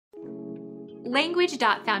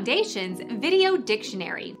Language.Foundation's Video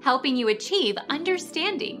Dictionary, helping you achieve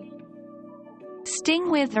understanding.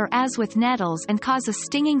 Sting with or as with nettles and cause a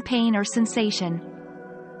stinging pain or sensation.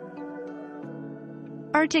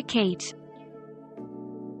 Urticate.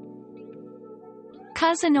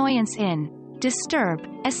 Cause annoyance in, disturb,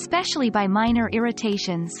 especially by minor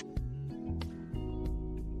irritations.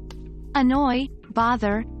 Annoy,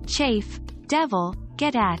 bother, chafe, devil,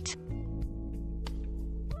 get at.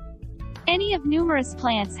 Any of numerous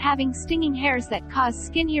plants having stinging hairs that cause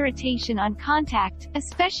skin irritation on contact,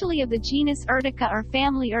 especially of the genus Urtica or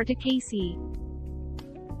family Urticaceae.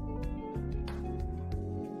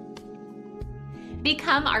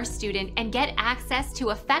 Become our student and get access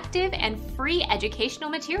to effective and free educational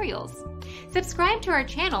materials. Subscribe to our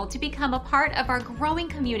channel to become a part of our growing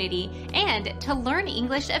community and to learn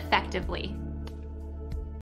English effectively.